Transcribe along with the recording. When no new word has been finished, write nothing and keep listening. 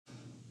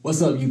What's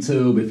up,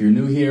 YouTube? If you're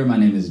new here, my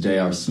name is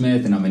J.R.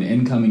 Smith, and I'm an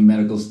incoming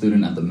medical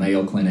student at the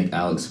Mayo Clinic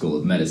Alex School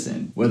of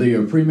Medicine. Whether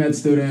you're a pre-med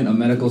student, a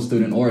medical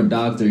student, or a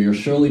doctor, you'll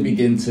surely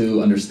begin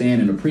to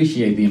understand and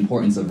appreciate the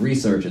importance of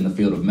research in the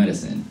field of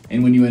medicine.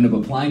 And when you end up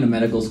applying to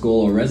medical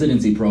school or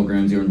residency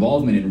programs, your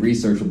involvement in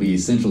research will be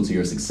essential to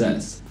your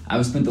success.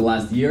 I've spent the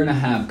last year and a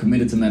half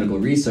committed to medical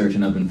research,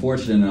 and I've been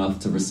fortunate enough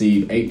to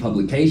receive 8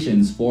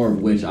 publications, 4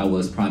 of which I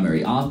was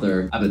primary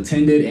author. I've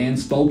attended and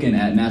spoken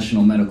at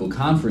national medical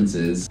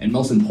conferences, and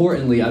most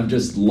importantly, I've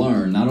just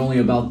learned not only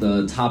about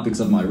the topics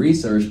of my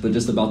research, but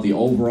just about the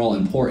overall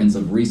importance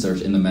of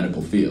research in the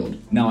medical field.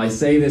 Now, I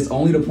say this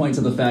only to point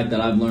to the fact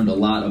that I've learned a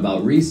lot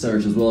about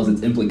research as well as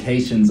its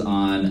implications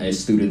on a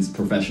student's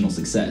professional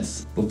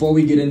success. Before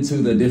we get into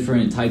the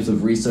different types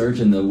of research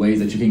and the ways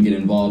that you can get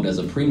involved as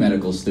a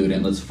pre-medical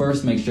student, let's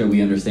first make sure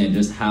we understand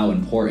just how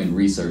important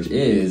research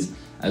is,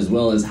 as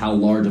well as how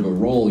large of a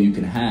role you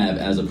can have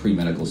as a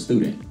pre-medical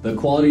student. The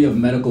quality of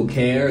medical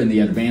care and the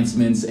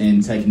advancements in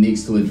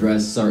techniques to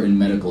address certain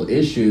medical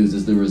issues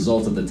is the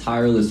result of the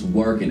tireless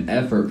work and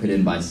effort put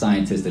in by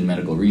scientists and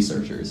medical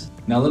researchers.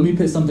 Now, let me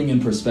put something in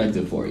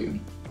perspective for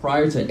you.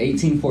 Prior to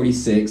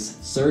 1846,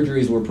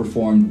 surgeries were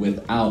performed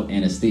without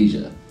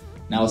anesthesia.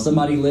 Now, as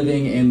somebody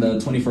living in the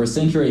 21st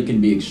century, it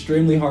can be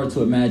extremely hard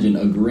to imagine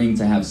agreeing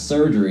to have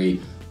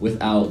surgery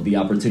without the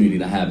opportunity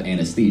to have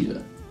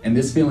anesthesia. And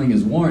this feeling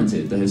is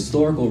warranted. The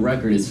historical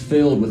record is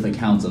filled with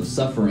accounts of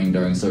suffering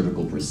during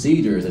surgical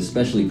procedures,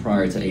 especially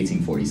prior to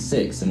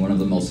 1846. And one of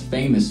the most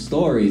famous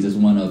stories is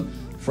one of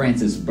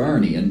Frances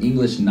Burney, an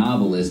English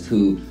novelist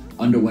who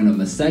underwent a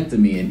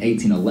mastectomy in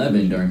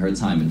 1811 during her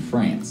time in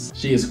France.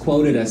 She is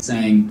quoted as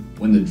saying,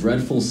 "When the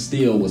dreadful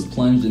steel was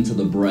plunged into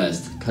the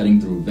breast,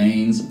 cutting through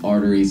veins,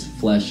 arteries,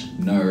 flesh,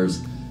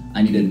 nerves,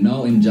 I needed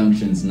no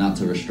injunctions not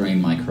to restrain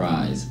my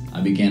cries.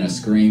 I began a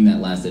scream that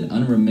lasted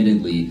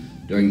unremittedly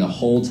during the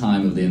whole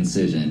time of the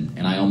incision,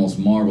 and I almost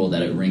marvel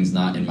that it rings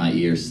not in my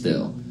ears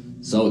still.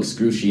 So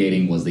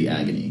excruciating was the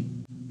agony."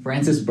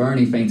 Frances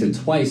Burney fainted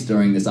twice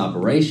during this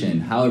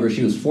operation. However,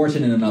 she was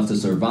fortunate enough to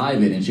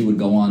survive it, and she would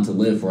go on to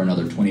live for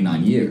another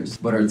 29 years.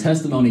 But her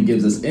testimony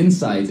gives us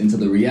insights into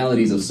the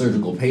realities of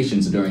surgical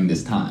patients during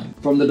this time.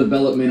 From the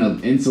development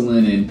of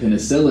insulin and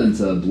penicillin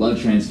to blood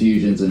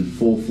transfusions and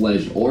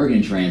full-fledged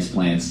organ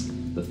transplants,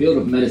 the field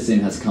of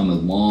medicine has come a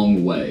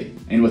long way.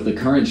 And with the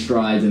current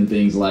strides in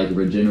things like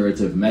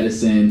regenerative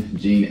medicine,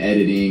 gene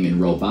editing,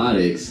 and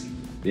robotics,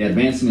 the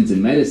advancements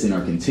in medicine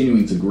are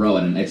continuing to grow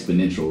at an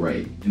exponential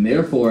rate. And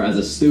therefore, as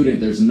a student,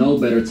 there's no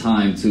better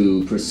time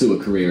to pursue a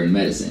career in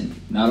medicine.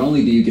 Not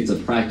only do you get to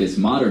practice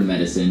modern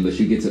medicine, but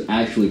you get to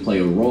actually play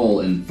a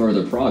role in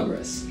further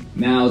progress.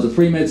 Now, as a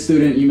pre-med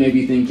student, you may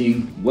be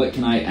thinking, what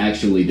can I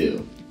actually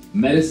do?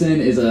 Medicine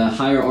is a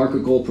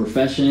hierarchical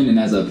profession, and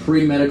as a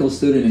pre-medical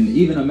student and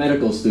even a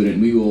medical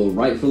student, we will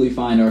rightfully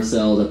find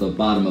ourselves at the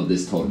bottom of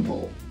this totem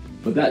pole.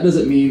 But that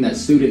doesn't mean that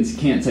students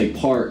can't take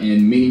part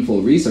in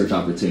meaningful research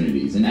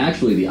opportunities, and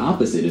actually the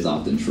opposite is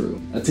often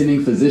true.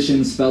 Attending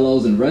physicians,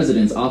 fellows, and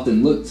residents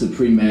often look to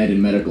pre-med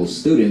and medical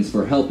students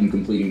for help in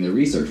completing their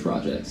research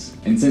projects.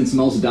 And since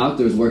most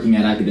doctors working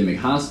at academic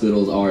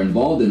hospitals are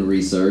involved in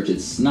research,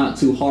 it's not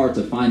too hard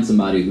to find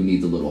somebody who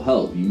needs a little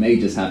help. You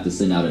may just have to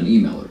send out an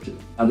email or two.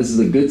 Now, this is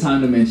a good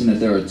time to mention that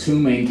there are 2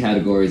 main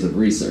categories of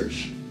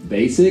research: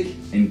 basic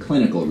and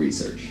clinical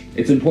research.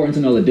 It's important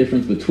to know the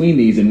difference between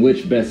these and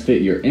which best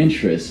fit your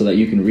interests so that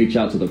you can reach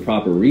out to the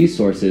proper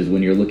resources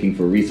when you're looking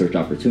for research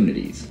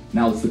opportunities.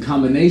 Now, it's the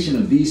combination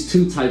of these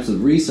 2 types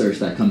of research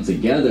that come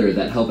together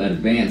that help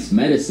advance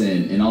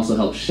medicine and also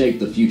help shape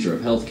the future of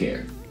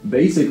healthcare.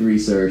 Basic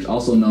research,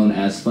 also known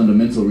as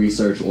fundamental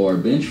research or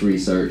bench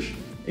research,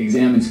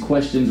 examines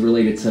questions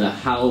related to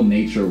how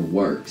nature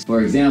works.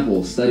 For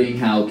example, studying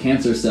how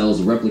cancer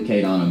cells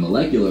replicate on a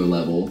molecular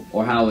level,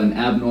 or how an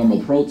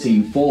abnormal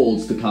protein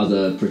folds to cause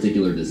a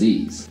particular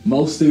disease.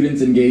 Most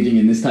students engaging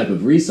in this type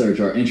of research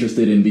are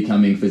interested in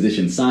becoming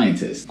physician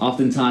scientists,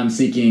 oftentimes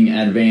seeking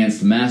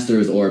advanced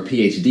master's or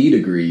PhD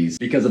degrees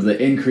because of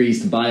the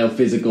increased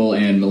biophysical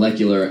and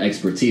molecular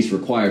expertise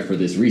required for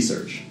this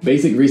research.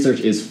 Basic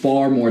research is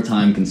far more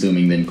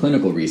time-consuming than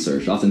clinical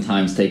research,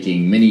 oftentimes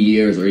taking many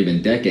years or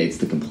even decades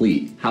to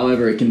complete.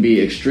 However, it can be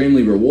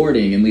extremely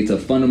rewarding and lead to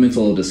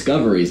fundamental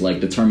discoveries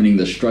like determining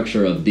the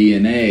structure of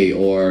DNA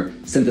or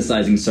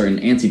synthesizing certain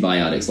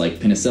antibiotics like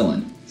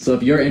penicillin. So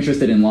if you're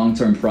interested in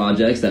long-term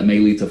projects that may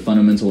lead to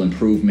fundamental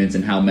improvements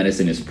in how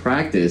medicine is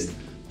practiced,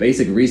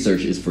 basic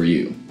research is for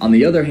you. On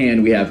the other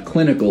hand, we have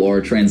clinical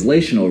or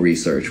translational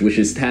research, which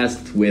is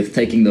tasked with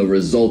taking the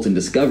results and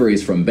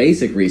discoveries from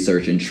basic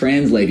research and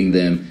translating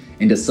them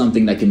into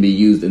something that can be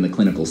used in the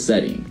clinical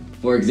setting.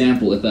 For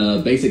example, if a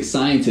basic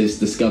scientist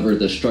discovered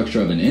the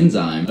structure of an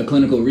enzyme, a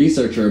clinical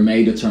researcher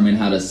may determine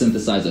how to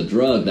synthesize a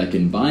drug that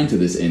can bind to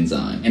this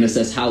enzyme and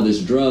assess how this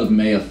drug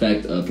may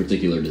affect a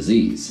particular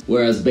disease.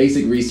 Whereas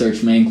basic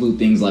research may include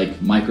things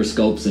like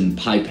microscopes and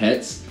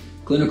pipettes,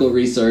 clinical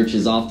research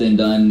is often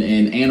done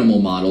in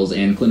animal models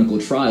and clinical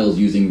trials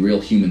using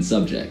real human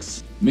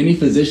subjects. Many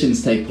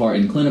physicians take part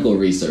in clinical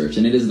research,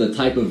 and it is the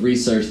type of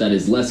research that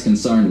is less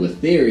concerned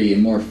with theory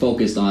and more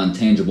focused on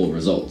tangible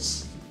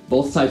results.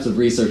 Both types of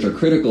research are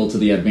critical to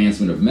the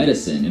advancement of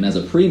medicine, and as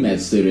a pre-med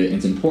student,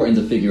 it's important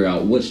to figure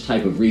out which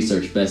type of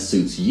research best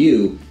suits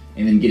you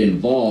and then get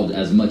involved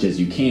as much as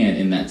you can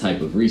in that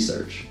type of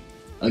research.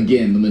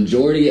 Again, the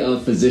majority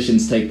of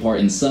physicians take part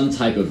in some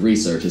type of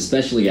research,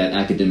 especially at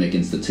academic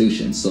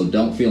institutions, so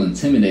don't feel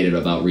intimidated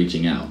about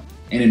reaching out.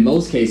 And in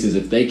most cases,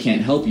 if they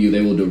can't help you,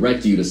 they will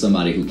direct you to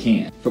somebody who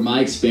can. From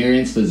my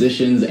experience,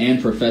 physicians and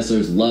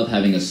professors love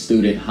having a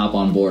student hop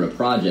on board a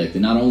project,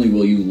 and not only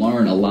will you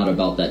learn a lot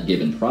about that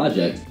given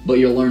project, but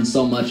you'll learn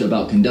so much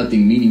about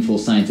conducting meaningful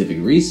scientific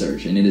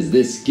research, and it is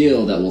this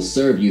skill that will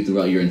serve you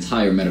throughout your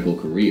entire medical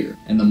career.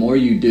 And the more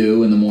you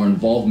do and the more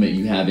involvement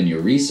you have in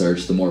your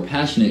research, the more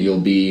passionate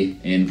you'll be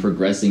in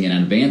progressing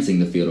and advancing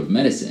the field of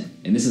medicine.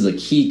 And this is a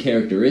key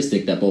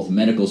characteristic that both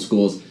medical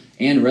schools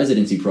and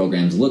residency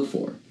programs look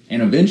for.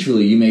 And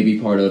eventually you may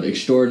be part of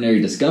extraordinary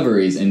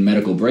discoveries and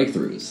medical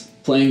breakthroughs,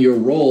 playing your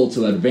role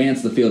to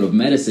advance the field of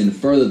medicine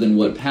further than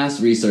what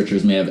past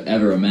researchers may have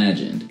ever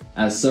imagined.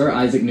 As Sir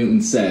Isaac Newton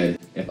said,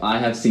 "If I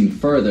have seen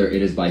further,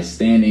 it is by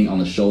standing on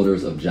the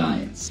shoulders of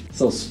giants."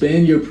 So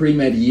spend your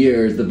pre-med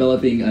years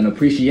developing an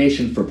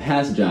appreciation for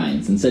past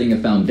giants and setting a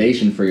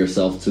foundation for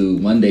yourself to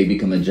one day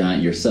become a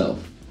giant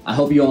yourself. I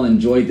hope you all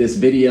enjoyed this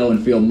video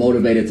and feel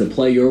motivated to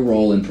play your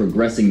role in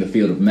progressing the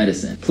field of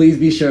medicine. Please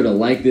be sure to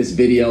like this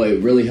video,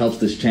 it really helps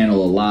this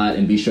channel a lot,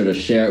 and be sure to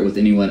share it with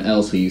anyone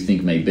else who you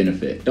think may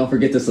benefit. Don't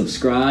forget to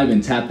subscribe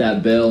and tap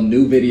that bell,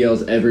 new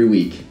videos every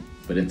week.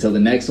 But until the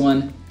next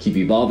one, keep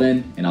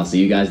evolving, and I'll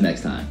see you guys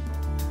next time.